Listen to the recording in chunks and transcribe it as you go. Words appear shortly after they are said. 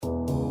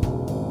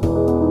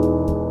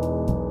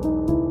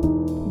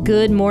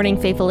Good morning,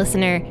 faithful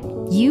listener.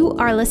 You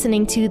are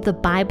listening to the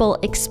Bible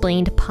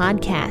Explained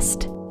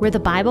podcast, where the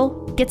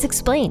Bible gets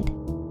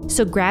explained.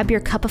 So grab your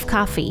cup of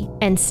coffee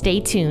and stay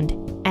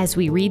tuned as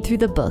we read through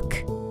the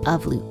book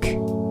of Luke.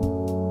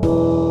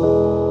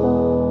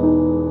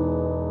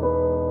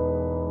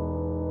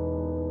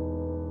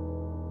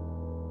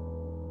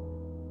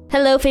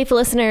 Hello, faithful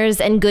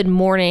listeners, and good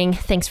morning.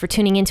 Thanks for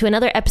tuning into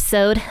another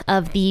episode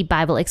of the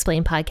Bible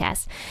Explained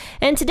podcast.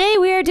 And today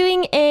we are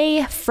doing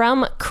a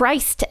From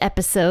Christ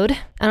episode.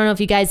 I don't know if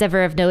you guys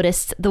ever have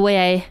noticed the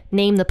way I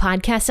name the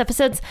podcast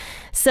episodes.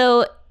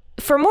 So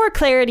for more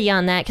clarity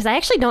on that, because I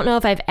actually don't know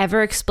if I've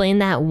ever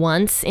explained that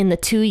once in the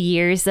 2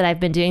 years that I've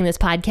been doing this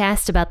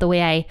podcast about the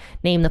way I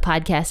name the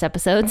podcast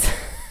episodes.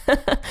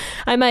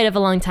 I might have a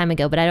long time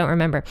ago, but I don't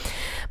remember.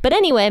 But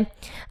anyway,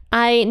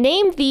 I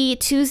named the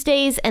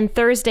Tuesdays and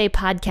Thursday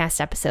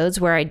podcast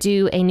episodes where I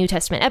do a New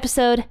Testament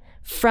episode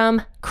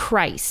from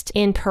Christ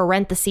in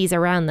parentheses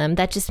around them.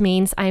 That just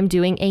means I'm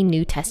doing a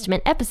New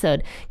Testament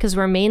episode because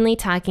we're mainly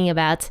talking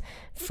about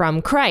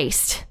from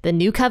Christ, the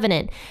new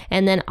covenant.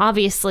 And then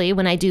obviously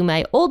when I do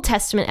my Old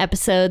Testament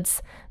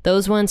episodes,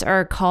 those ones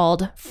are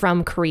called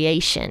From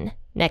Creation,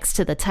 next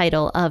to the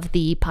title of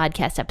the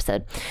podcast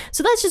episode.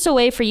 So that's just a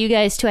way for you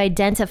guys to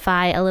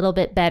identify a little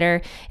bit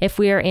better if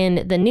we are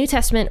in the New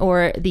Testament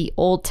or the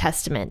Old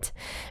Testament.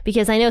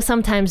 Because I know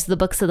sometimes the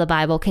books of the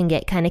Bible can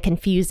get kind of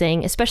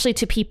confusing, especially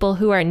to people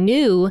who are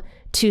new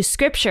to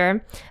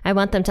Scripture. I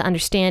want them to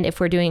understand if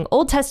we're doing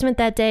Old Testament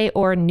that day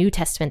or New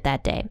Testament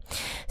that day.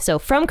 So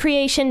from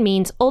creation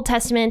means Old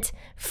Testament,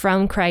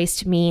 from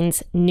Christ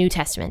means New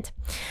Testament.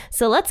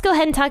 So let's go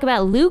ahead and talk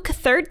about Luke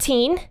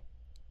 13,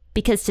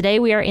 because today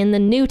we are in the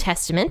New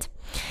Testament,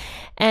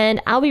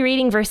 and I'll be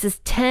reading verses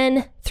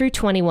 10 through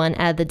 21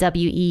 out of the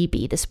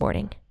WEB this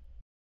morning.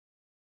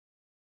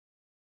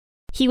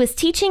 He was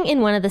teaching in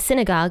one of the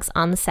synagogues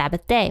on the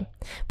Sabbath day.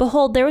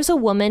 Behold, there was a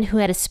woman who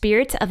had a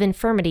spirit of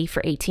infirmity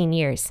for 18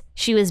 years.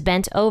 She was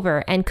bent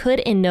over and could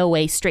in no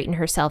way straighten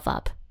herself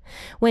up.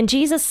 When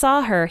Jesus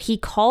saw her, he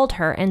called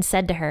her and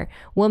said to her,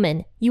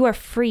 "Woman, you are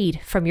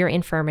freed from your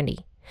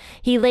infirmity."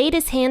 He laid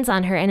his hands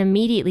on her, and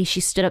immediately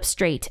she stood up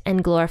straight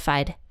and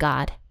glorified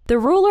God. The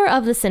ruler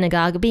of the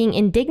synagogue, being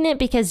indignant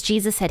because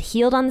Jesus had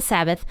healed on the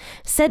Sabbath,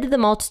 said to the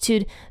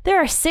multitude, "There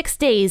are 6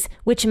 days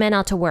which men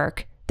ought to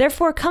work.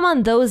 Therefore come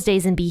on those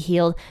days and be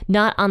healed,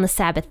 not on the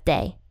Sabbath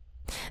day."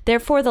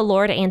 Therefore the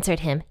Lord answered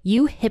him,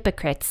 "You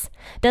hypocrites!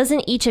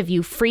 Doesn't each of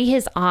you free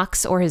his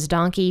ox or his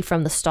donkey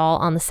from the stall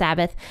on the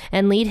Sabbath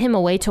and lead him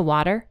away to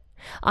water?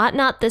 Ought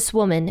not this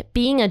woman,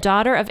 being a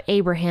daughter of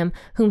Abraham,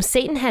 whom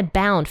Satan had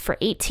bound for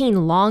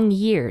 18 long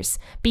years,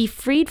 be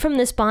freed from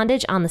this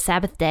bondage on the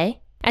Sabbath day?"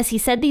 As he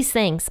said these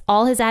things,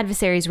 all his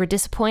adversaries were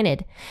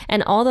disappointed,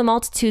 and all the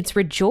multitudes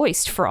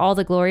rejoiced for all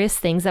the glorious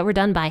things that were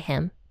done by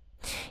him.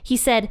 He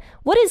said,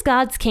 "What is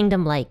God's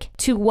kingdom like?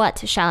 To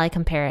what shall I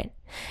compare it?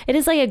 It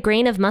is like a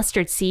grain of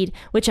mustard seed,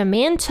 which a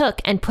man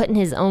took and put in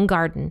his own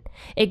garden.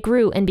 It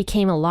grew and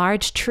became a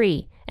large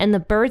tree, and the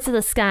birds of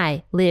the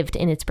sky lived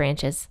in its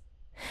branches."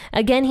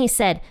 Again he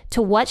said,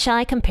 "To what shall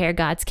I compare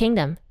God's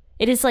kingdom?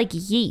 It is like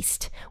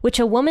yeast, which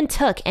a woman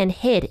took and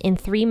hid in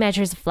 3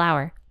 measures of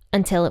flour,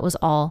 until it was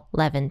all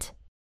leavened."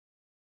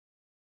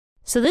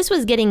 So this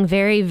was getting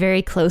very,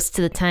 very close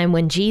to the time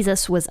when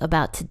Jesus was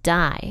about to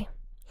die.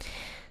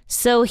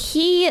 So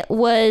he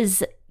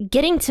was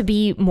getting to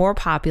be more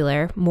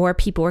popular. More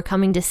people were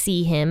coming to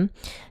see him,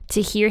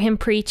 to hear him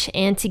preach,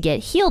 and to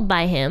get healed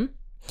by him.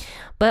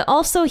 But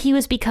also he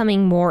was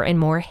becoming more and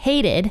more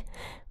hated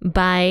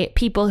by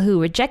people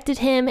who rejected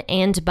him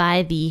and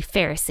by the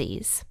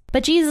Pharisees.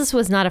 But Jesus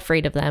was not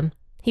afraid of them.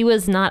 He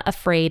was not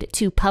afraid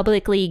to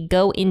publicly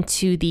go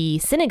into the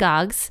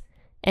synagogues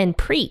and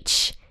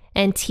preach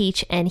and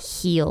teach and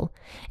heal.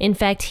 In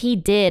fact, he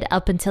did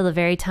up until the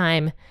very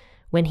time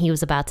when he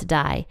was about to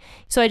die.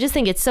 So I just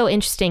think it's so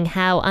interesting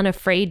how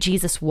unafraid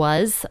Jesus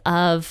was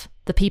of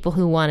the people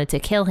who wanted to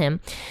kill him.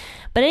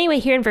 But anyway,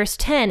 here in verse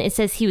 10, it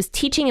says he was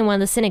teaching in one of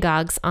the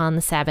synagogues on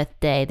the Sabbath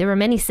day. There were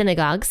many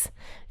synagogues,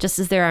 just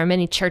as there are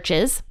many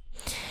churches.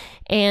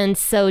 And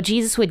so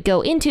Jesus would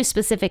go into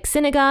specific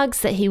synagogues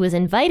that he was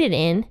invited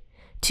in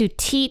to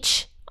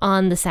teach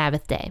on the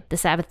Sabbath day. The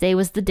Sabbath day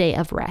was the day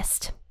of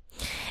rest.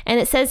 And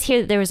it says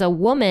here that there was a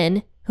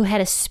woman who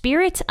had a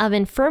spirit of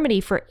infirmity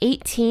for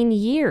 18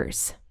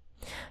 years.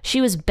 She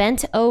was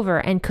bent over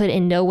and could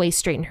in no way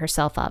straighten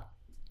herself up.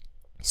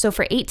 So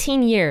for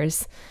 18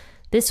 years,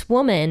 this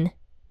woman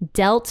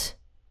dealt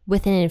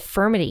with an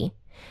infirmity.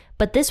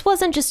 But this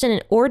wasn't just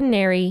an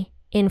ordinary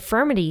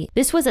infirmity.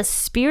 This was a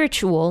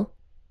spiritual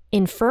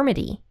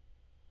infirmity.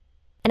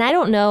 And I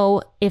don't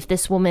know if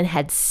this woman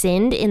had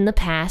sinned in the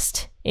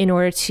past in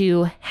order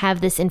to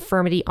have this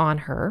infirmity on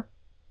her.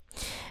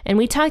 And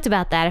we talked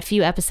about that a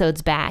few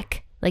episodes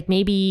back, like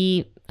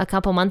maybe a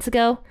couple months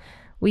ago.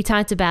 We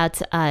talked about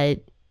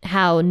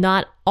how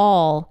not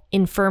all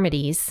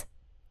infirmities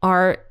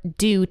are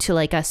due to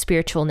like a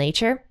spiritual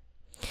nature.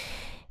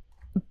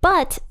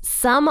 But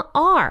some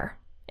are.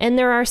 And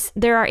there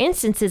are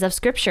instances of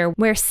scripture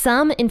where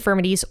some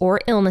infirmities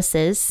or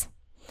illnesses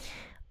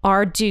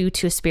are due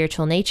to a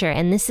spiritual nature,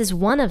 and this is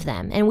one of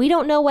them. And we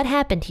don't know what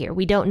happened here.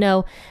 We don't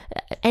know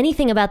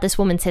anything about this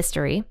woman's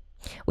history.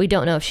 We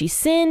don't know if she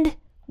sinned.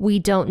 We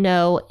don't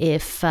know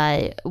if,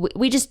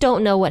 we just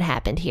don't know what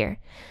happened here.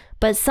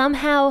 But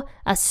somehow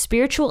a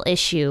spiritual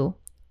issue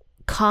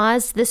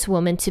caused this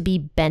woman to be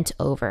bent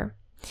over,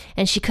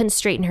 and she couldn't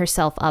straighten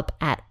herself up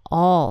at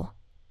all.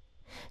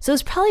 So it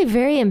was probably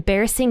very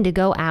embarrassing to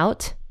go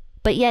out,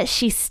 but yet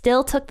she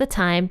still took the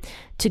time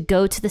to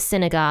go to the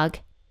synagogue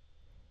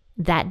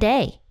that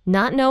day,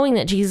 not knowing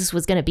that Jesus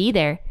was going to be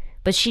there,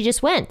 but she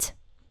just went.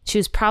 She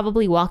was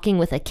probably walking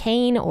with a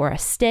cane or a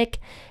stick,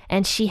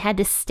 and she had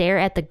to stare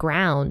at the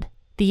ground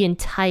the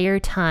entire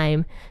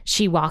time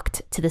she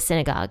walked to the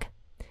synagogue,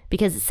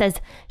 because it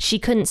says she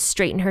couldn't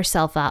straighten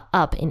herself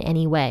up in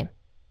any way.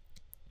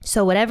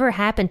 So whatever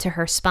happened to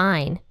her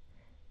spine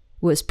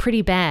was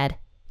pretty bad,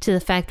 to the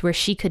fact where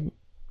she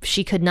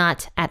could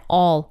not at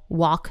all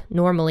walk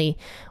normally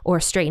or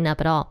straighten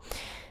up at all.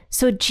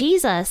 So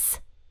Jesus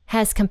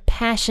has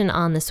compassion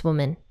on this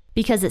woman,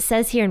 because it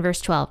says here in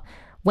verse 12,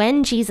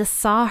 when Jesus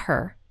saw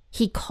her,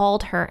 he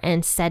called her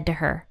and said to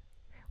her,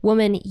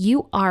 "Woman,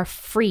 you are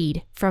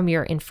freed from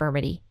your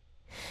infirmity."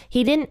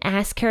 He didn't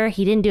ask her,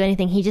 he didn't do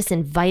anything, he just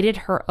invited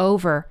her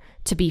over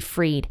to be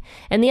freed.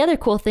 And the other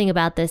cool thing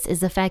about this is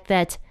the fact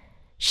that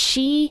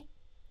she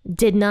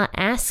did not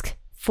ask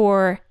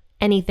for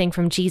anything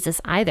from Jesus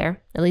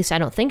either. At least I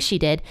don't think she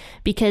did,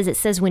 because it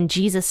says when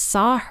Jesus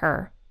saw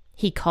her,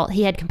 he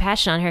had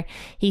compassion on her.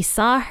 He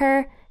saw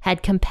her,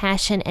 had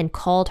compassion, and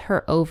called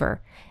her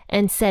over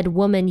and said,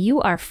 "Woman,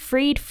 you are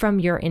freed from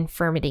your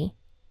infirmity."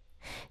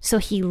 So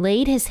he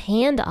laid his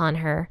hands on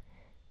her,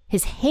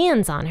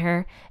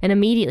 and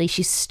immediately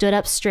she stood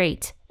up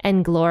straight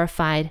and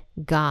glorified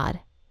God.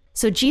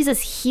 So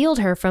Jesus healed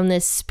her from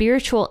this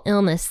spiritual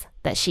illness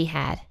that she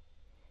had,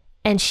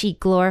 and she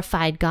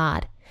glorified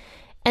God.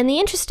 And the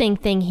interesting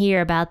thing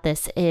here about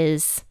this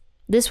is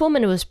this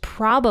woman was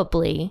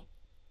probably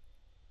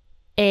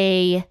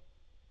a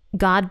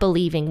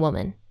God-believing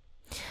woman,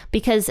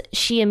 because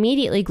she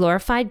immediately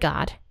glorified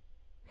God.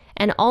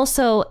 And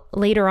also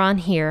later on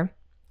here,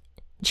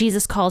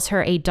 Jesus calls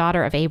her a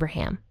daughter of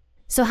Abraham.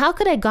 So how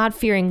could a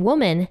God-fearing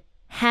woman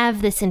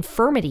have this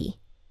infirmity?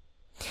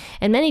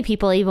 And many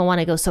people even want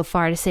to go so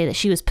far to say that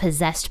she was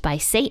possessed by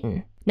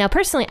Satan. Now,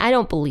 personally, I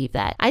don't believe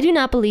that. I do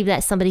not believe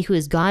that somebody who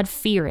is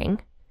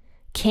God-fearing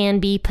can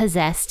be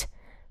possessed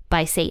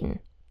by Satan.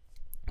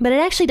 But it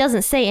actually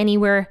doesn't say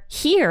anywhere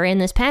here in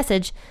this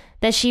passage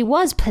that she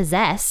was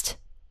possessed.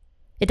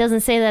 It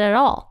doesn't say that at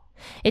all.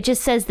 It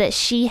just says that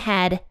she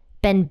had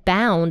been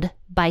bound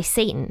by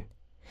Satan.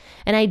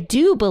 And I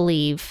do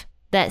believe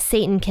that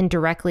Satan can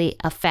directly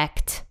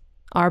affect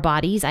our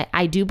bodies.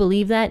 I do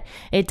believe that.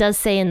 It does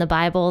say in the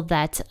Bible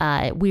that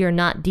we are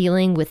not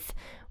dealing with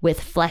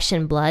flesh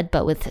and blood,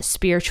 but with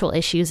spiritual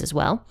issues as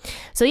well.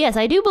 So yes,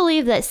 I do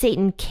believe that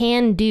Satan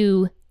can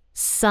do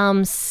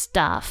some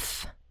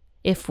stuff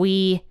if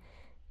we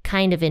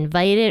kind of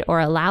invite it or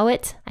allow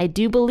it. I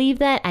do believe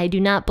that. I do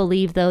not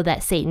believe, though,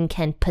 that Satan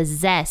can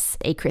possess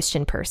a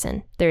Christian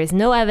person. There is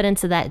no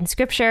evidence of that in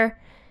Scripture.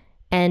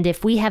 And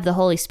if we have the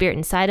Holy Spirit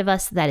inside of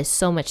us, that is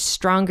so much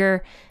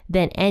stronger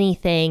than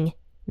anything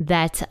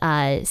that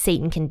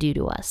Satan can do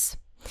to us.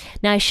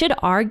 Now, I should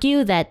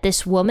argue that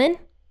this woman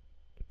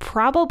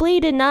probably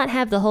did not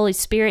have the Holy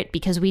Spirit,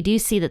 because we do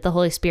see that the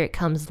Holy Spirit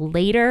comes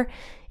later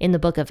in the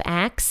book of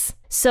Acts.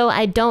 So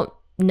I don't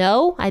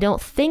know. I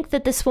don't think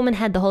that this woman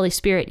had the Holy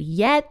Spirit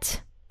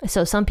yet.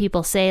 So some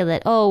people say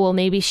that, oh, well,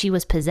 maybe she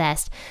was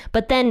possessed.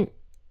 But then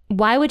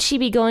why would she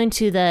be going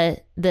to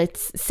the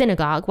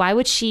synagogue? Why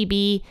would she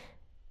be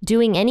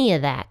doing any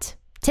of that?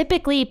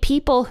 Typically,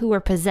 people who were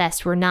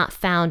possessed were not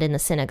found in the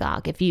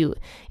synagogue. If you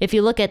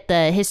look at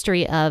the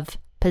history of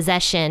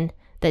possession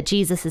that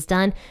Jesus has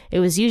done, it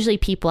was usually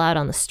people out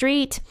on the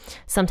street.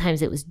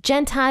 Sometimes it was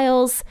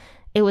Gentiles.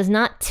 It was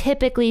not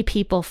typically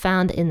people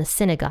found in the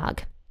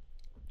synagogue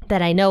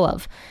that I know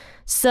of.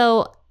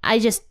 So I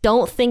just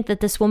don't think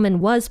that this woman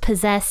was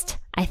possessed.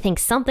 I think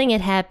something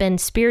had happened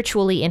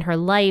spiritually in her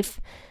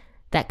life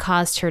that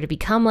caused her to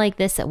become like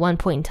this at one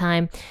point in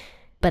time,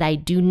 but I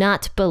do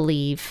not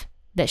believe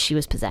that she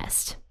was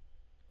possessed.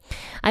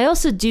 I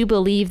also do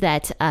believe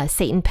that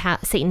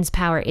Satan's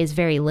power is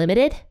very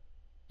limited,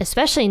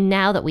 especially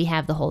now that we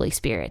have the Holy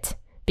Spirit,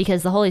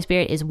 because the Holy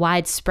Spirit is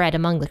widespread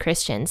among the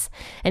Christians.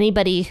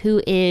 Anybody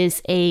who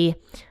is a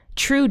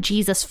true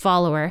Jesus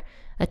follower,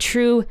 a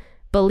true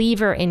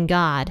believer in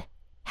God,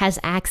 has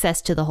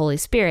access to the Holy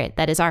Spirit.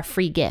 That is our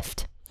free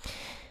gift.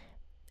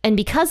 And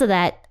because of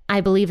that,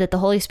 I believe that the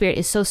Holy Spirit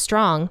is so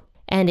strong,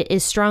 and it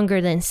is stronger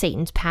than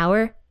Satan's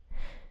power.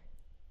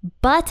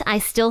 But I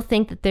still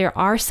think that there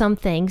are some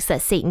things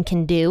that Satan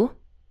can do.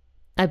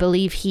 I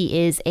believe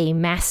he is a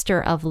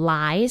master of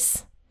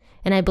lies.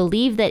 And I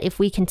believe that if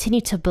we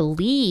continue to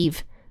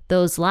believe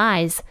those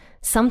lies,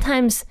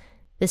 sometimes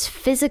this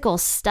physical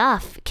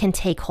stuff can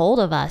take hold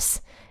of us.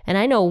 And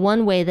I know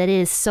one way that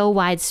is so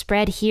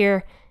widespread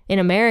here in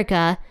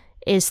America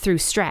is through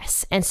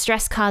stress. And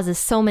stress causes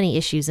so many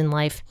issues in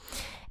life.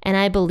 And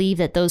I believe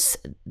that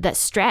that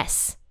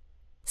stress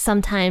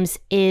sometimes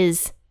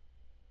is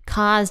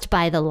caused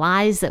by the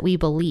lies that we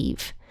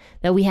believe,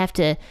 that we have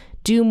to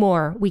do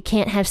more, we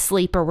can't have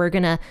sleep, or we're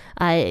gonna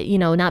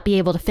not be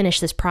able to finish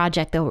this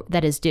project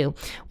that is due.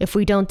 If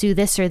we don't do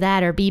this or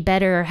that, or be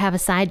better, or have a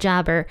side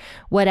job, or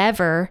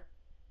whatever,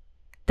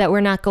 that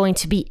we're not going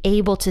to be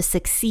able to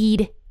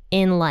succeed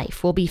in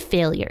life. We'll be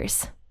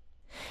failures.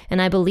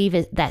 And I believe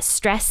that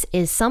stress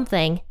is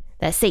something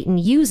that Satan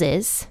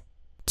uses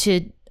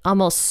to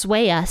almost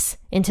sway us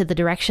into the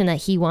direction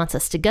that he wants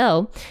us to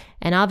go.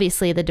 And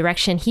obviously the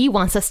direction he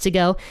wants us to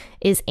go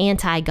is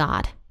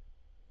anti-God.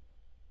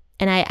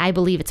 And I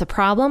believe it's a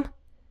problem.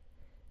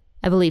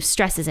 I believe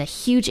stress is a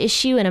huge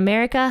issue in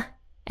America,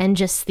 and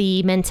just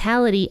the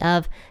mentality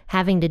of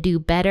having to do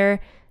better,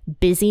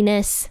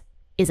 busyness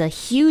is a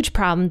huge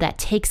problem that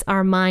takes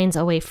our minds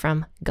away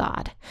from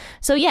God.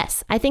 So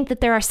yes, I think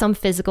that there are some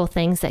physical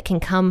things that can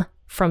come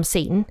from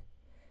Satan.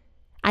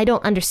 I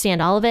don't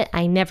understand all of it.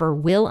 I never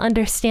will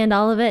understand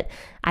all of it.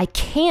 I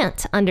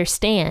can't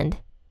understand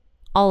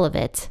all of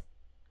it.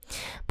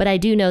 But I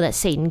do know that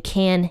Satan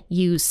can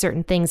use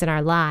certain things in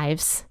our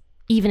lives,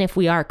 even if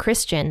we are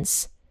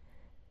Christians.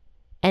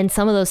 And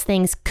some of those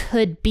things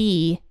could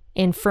be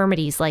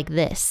infirmities like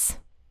this.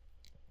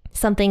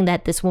 Something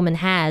that this woman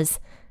has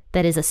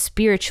that is a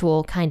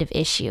spiritual kind of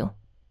issue.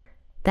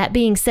 That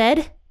being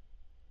said,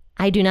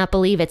 I do not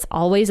believe it's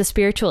always a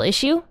spiritual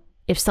issue.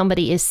 If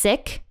somebody is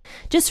sick,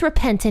 just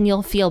repent and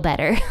you'll feel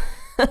better.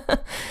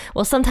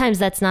 Well, sometimes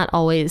that's not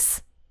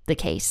always the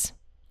case,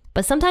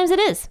 but sometimes it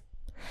is.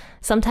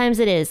 Sometimes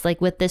it is,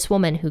 like with this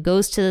woman who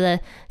goes to the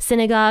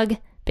synagogue,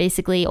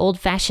 basically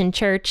old-fashioned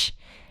church,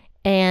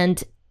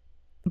 and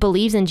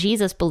believes in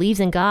Jesus, believes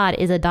in God,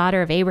 is a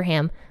daughter of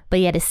Abraham, but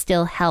yet is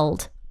still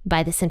held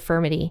by this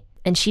infirmity.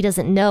 And she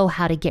doesn't know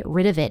how to get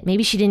rid of it.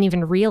 Maybe she didn't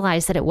even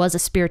realize that it was a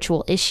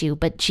spiritual issue,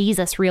 but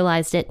Jesus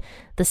realized it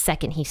the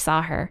second he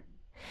saw her.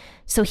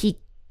 So he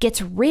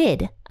gets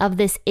rid of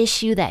this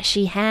issue that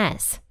she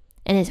has,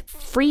 and it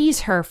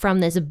frees her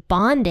from this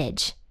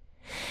bondage.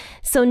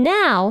 So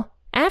now,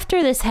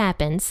 after this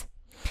happens,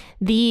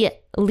 the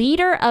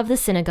leader of the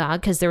synagogue,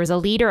 because there was a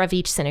leader of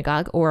each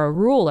synagogue, or a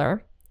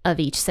ruler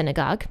of each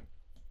synagogue,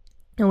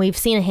 and we've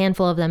seen a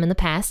handful of them in the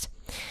past,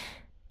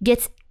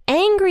 gets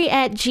angry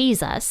at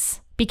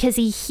Jesus because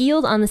he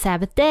healed on the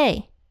Sabbath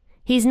day.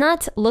 He's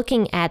not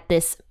looking at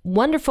this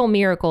wonderful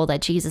miracle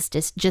that Jesus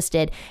just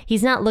did.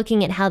 He's not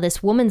looking at how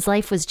this woman's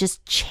life was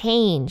just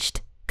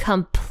changed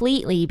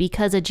completely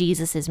because of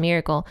Jesus's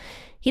miracle.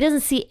 He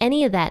doesn't see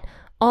any of that.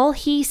 All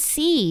he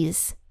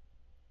sees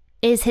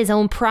is his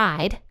own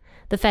pride,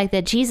 the fact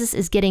that Jesus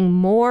is getting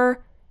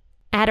more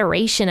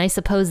adoration, I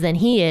suppose, than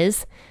he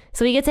is.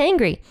 So he gets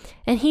angry.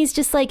 And he's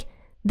just like,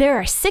 there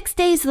are 6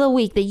 days of the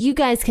week that you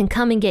guys can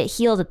come and get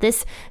healed at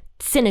this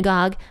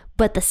synagogue,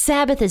 but the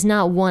Sabbath is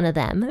not one of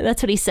them.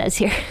 That's what he says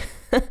here.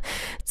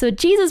 So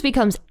Jesus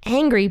becomes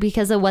angry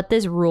because of what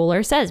this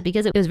ruler says,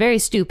 because it was very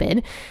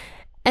stupid.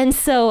 And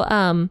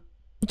so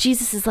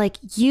Jesus is like,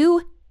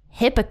 you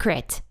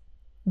hypocrite,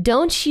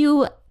 don't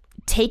you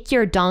take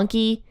your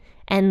donkey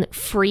and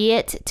free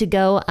it to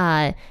go,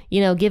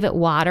 give it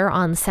water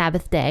on the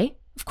Sabbath day?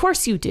 Of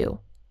course you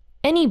do.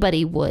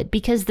 Anybody would,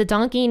 because the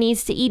donkey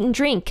needs to eat and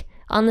drink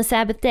on the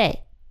Sabbath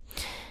day.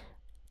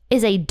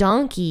 Is a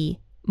donkey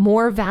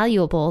more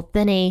valuable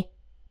than a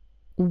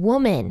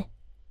woman,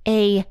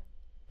 a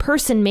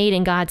person made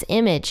in God's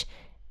image,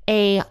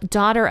 a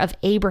daughter of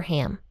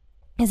Abraham?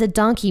 Is a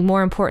donkey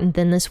more important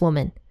than this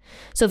woman?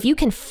 So if you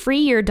can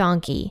free your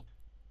donkey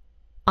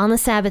on the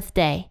Sabbath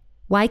day,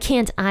 why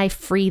can't I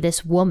free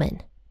this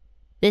woman?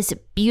 This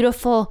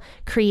beautiful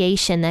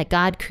creation that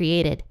God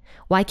created.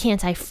 Why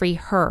can't I free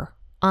her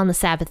on the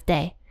Sabbath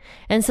day?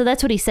 And so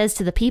that's what he says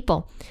to the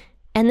people.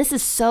 And this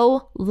is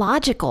so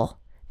logical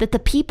that the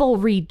people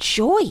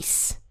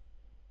rejoice.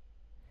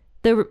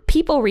 The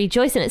people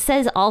rejoice. And it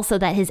says also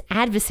that his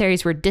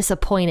adversaries were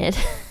disappointed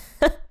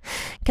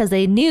because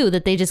they knew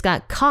that they just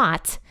got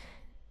caught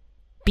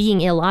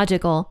being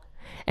illogical.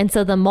 And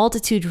so the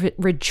multitude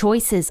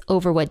rejoices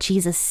over what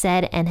Jesus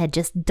said and had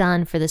just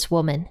done for this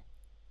woman.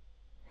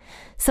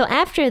 So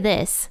after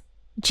this,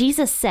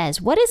 Jesus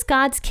says, what is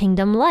God's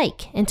kingdom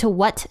like? And to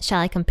what shall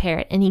I compare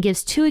it? And he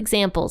gives two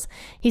examples.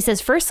 He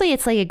says, firstly,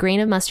 it's like a grain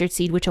of mustard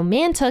seed, which a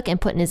man took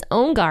and put in his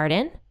own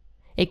garden.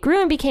 It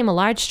grew and became a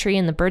large tree,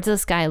 and the birds of the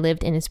sky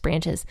lived in its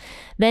branches.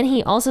 Then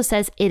he also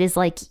says it is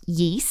like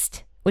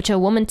yeast, which a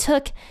woman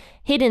took,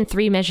 hid in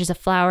 3 measures of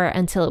flour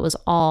until it was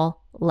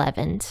all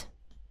leavened.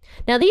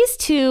 Now, these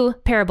two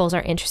parables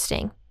are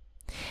interesting.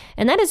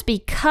 And that is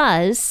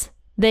because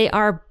they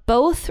are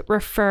both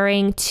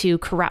referring to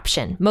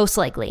corruption, most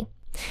likely.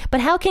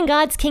 But how can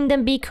God's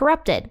kingdom be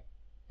corrupted?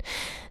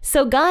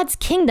 So God's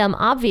kingdom,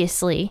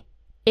 obviously,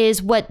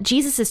 is what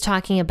Jesus is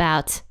talking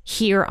about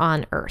here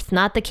on earth,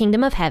 not the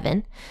kingdom of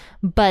heaven.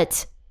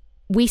 But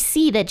we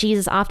see that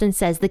Jesus often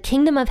says the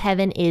kingdom of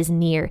heaven is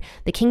near.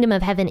 The kingdom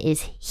of heaven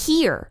is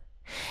here.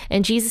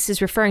 And Jesus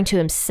is referring to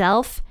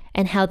himself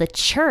and how the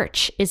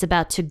church is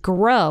about to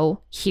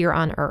grow here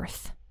on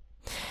earth.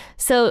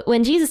 So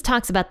when Jesus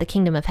talks about the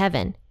kingdom of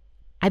heaven,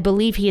 I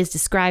believe he is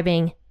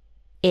describing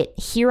it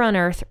here on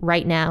earth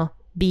right now,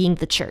 being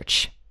the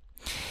church.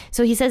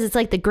 So he says it's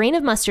like the grain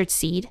of mustard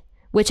seed,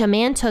 which a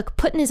man took,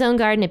 put in his own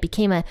garden, it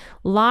became a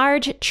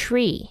large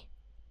tree.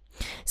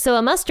 So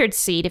a mustard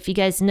seed, if you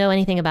guys know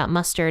anything about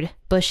mustard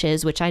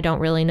bushes, which I don't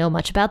really know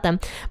much about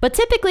them, but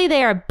typically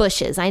they are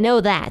bushes. I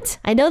know that.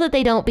 I know that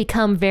they don't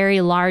become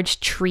very large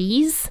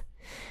trees.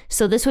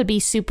 So this would be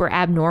super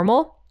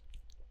abnormal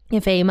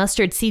if a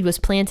mustard seed was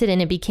planted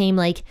and it became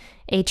like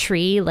a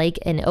tree, like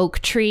an oak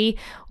tree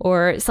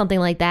or something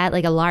like that,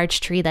 like a large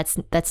tree.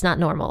 That's not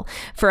normal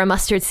for a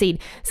mustard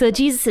seed. So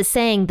Jesus is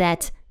saying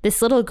that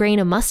this little grain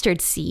of mustard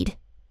seed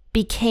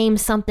became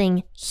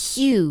something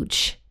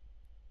huge.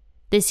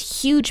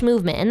 This huge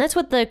movement. And that's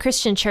what the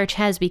Christian church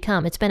has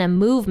become. It's been a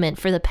movement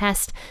for the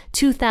past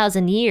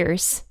 2,000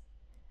 years.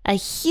 A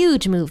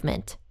huge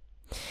movement.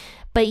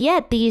 But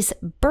yet these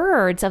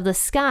birds of the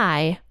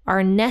sky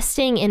are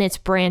nesting in its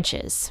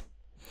branches.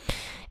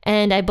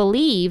 And I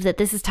believe that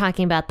this is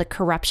talking about the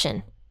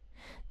corruption.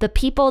 The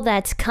people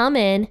that come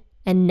in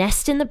and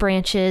nest in the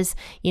branches,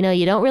 you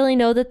don't really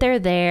know that they're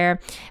there,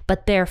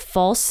 but they're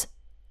false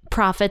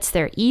prophets,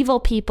 they're evil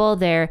people,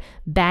 they're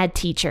bad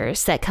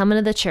teachers that come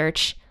into the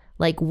church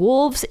like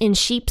wolves in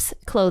sheep's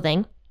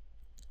clothing,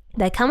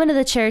 that come into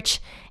the church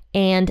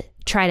and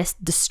try to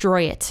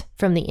destroy it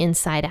from the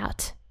inside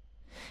out.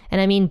 And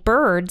I mean,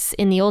 birds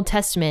in the Old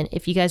Testament,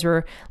 if you guys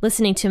were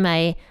listening to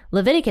my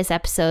Leviticus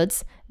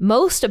episodes,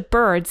 most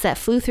birds that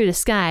flew through the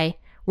sky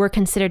were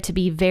considered to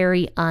be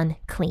very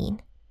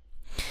unclean.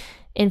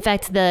 In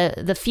fact,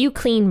 the few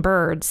clean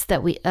birds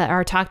that we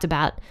are talked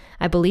about,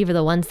 I believe, are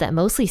the ones that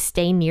mostly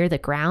stay near the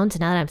ground.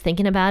 Now that I'm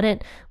thinking about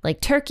it,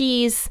 like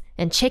turkeys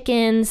and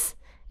chickens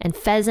and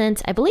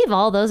pheasant. I believe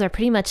all those are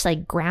pretty much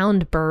like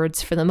ground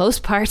birds for the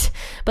most part.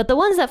 But the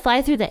ones that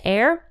fly through the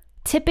air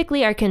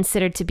typically are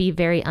considered to be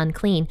very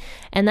unclean.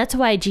 And that's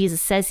why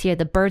Jesus says here,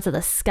 the birds of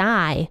the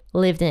sky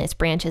lived in its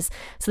branches.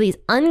 So these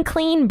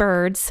unclean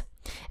birds,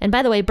 and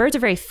by the way, birds are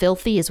very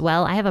filthy as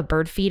well. I have a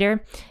bird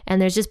feeder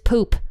and there's just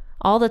poop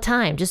all the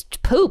time,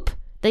 just poop.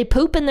 They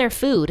poop in their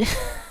food.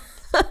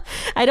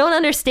 I don't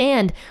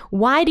understand.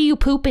 Why do you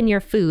poop in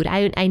your food?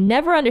 I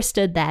never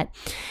understood that.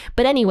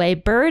 But anyway,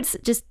 birds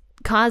just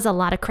cause a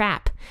lot of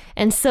crap.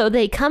 And so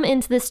they come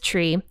into this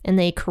tree and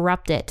they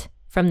corrupt it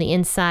from the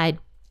inside.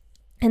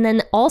 And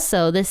then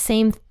also this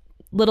same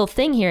little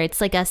thing here,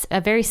 it's like a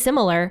very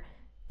similar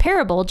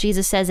parable.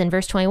 Jesus says in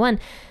verse 21,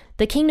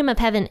 the kingdom of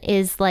heaven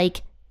is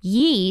like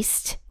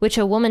yeast, which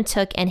a woman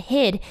took and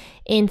hid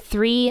in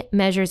 3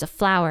 measures of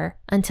flour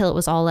until it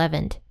was all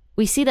leavened.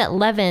 We see that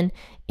leaven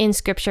in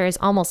scripture is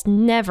almost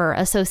never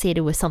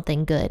associated with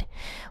something good.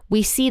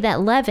 We see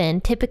that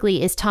leaven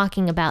typically is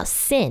talking about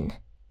sin.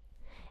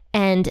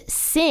 And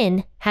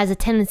sin has a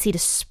tendency to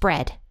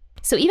spread.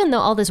 So even though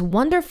all this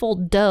wonderful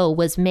dough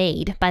was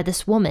made by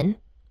this woman,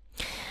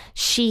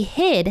 she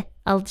hid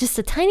just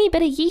a tiny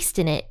bit of yeast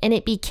in it, and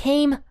it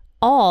became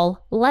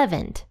all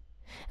leavened.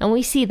 And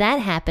we see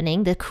that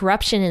happening, the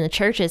corruption in the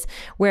churches,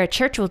 where a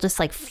church will just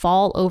like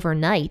fall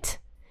overnight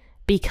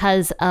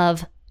because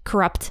of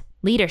corrupt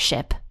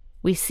leadership.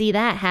 We see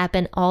that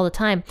happen all the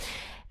time.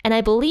 And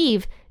I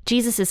believe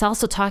Jesus is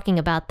also talking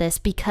about this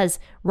because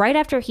right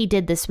after he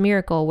did this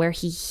miracle where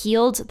he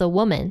healed the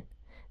woman,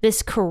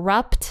 this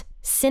corrupt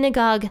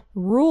synagogue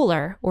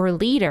ruler or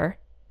leader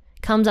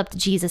comes up to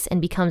Jesus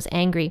and becomes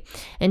angry.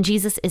 And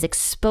Jesus is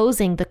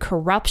exposing the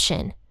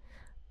corruption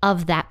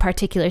of that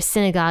particular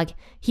synagogue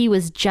he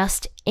was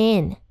just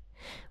in,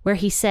 where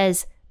he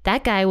says,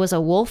 that guy was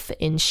a wolf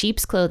in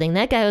sheep's clothing.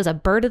 That guy was a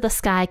bird of the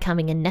sky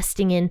coming and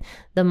nesting in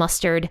the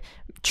mustard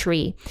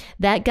tree.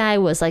 That guy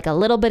was like a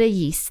little bit of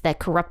yeast that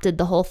corrupted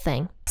the whole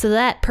thing. So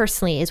that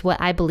personally is what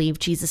I believe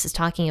Jesus is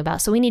talking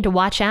about. So we need to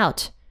watch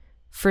out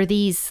for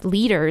these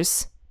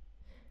leaders,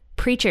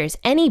 preachers,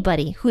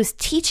 anybody who is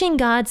teaching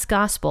God's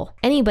gospel,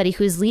 anybody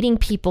who is leading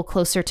people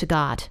closer to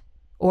God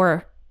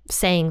or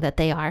saying that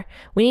they are.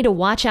 We need to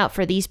watch out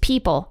for these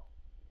people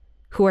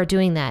who are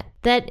doing that.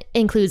 That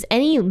includes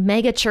any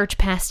mega church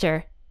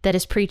pastor that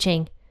is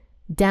preaching,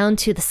 down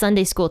to the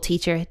Sunday school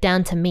teacher,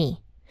 down to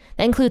me.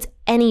 That includes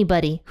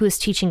anybody who is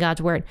teaching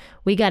God's word.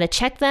 We got to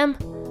check them.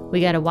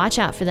 We got to watch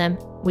out for them.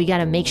 We got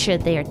to make sure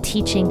they are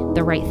teaching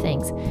the right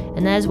things.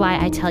 And that is why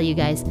I tell you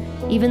guys,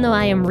 even though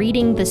I am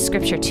reading the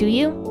scripture to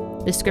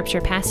you, the scripture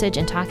passage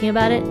and talking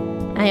about it,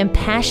 I am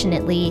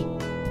passionately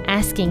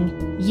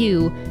asking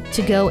you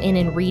to go in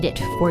and read it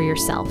for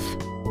yourself.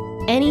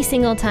 Any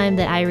single time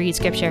that I read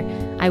scripture,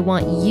 I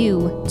want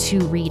you to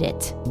read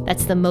it.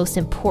 That's the most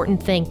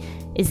important thing,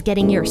 is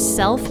getting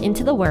yourself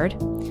into the word.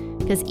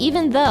 Because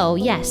even though,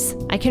 yes,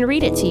 I can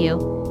read it to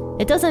you,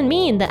 it doesn't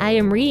mean that I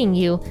am reading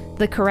you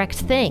the correct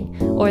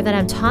thing or that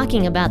I'm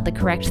talking about the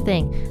correct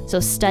thing. So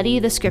study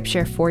the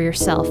scripture for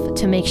yourself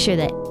to make sure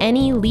that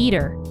any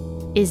leader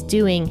is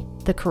doing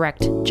the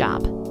correct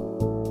job.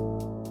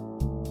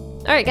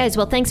 All right, guys,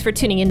 well, thanks for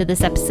tuning into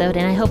this episode,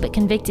 and I hope it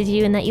convicted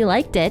you and that you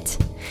liked it.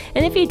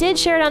 And if you did,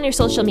 share it on your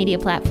social media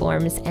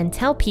platforms and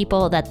tell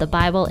people that the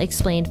Bible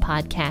Explained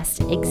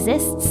podcast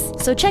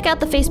exists. So check out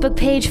the Facebook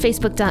page,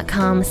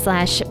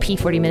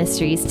 facebook.com/P40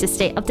 Ministries, to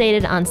stay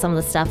updated on some of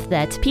the stuff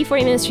that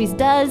P40 Ministries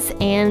does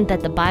and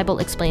that the Bible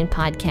Explained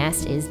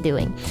podcast is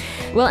doing.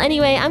 Well,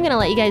 anyway, I'm going to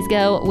let you guys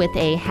go with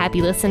a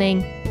happy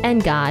listening,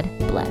 and God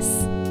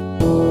bless.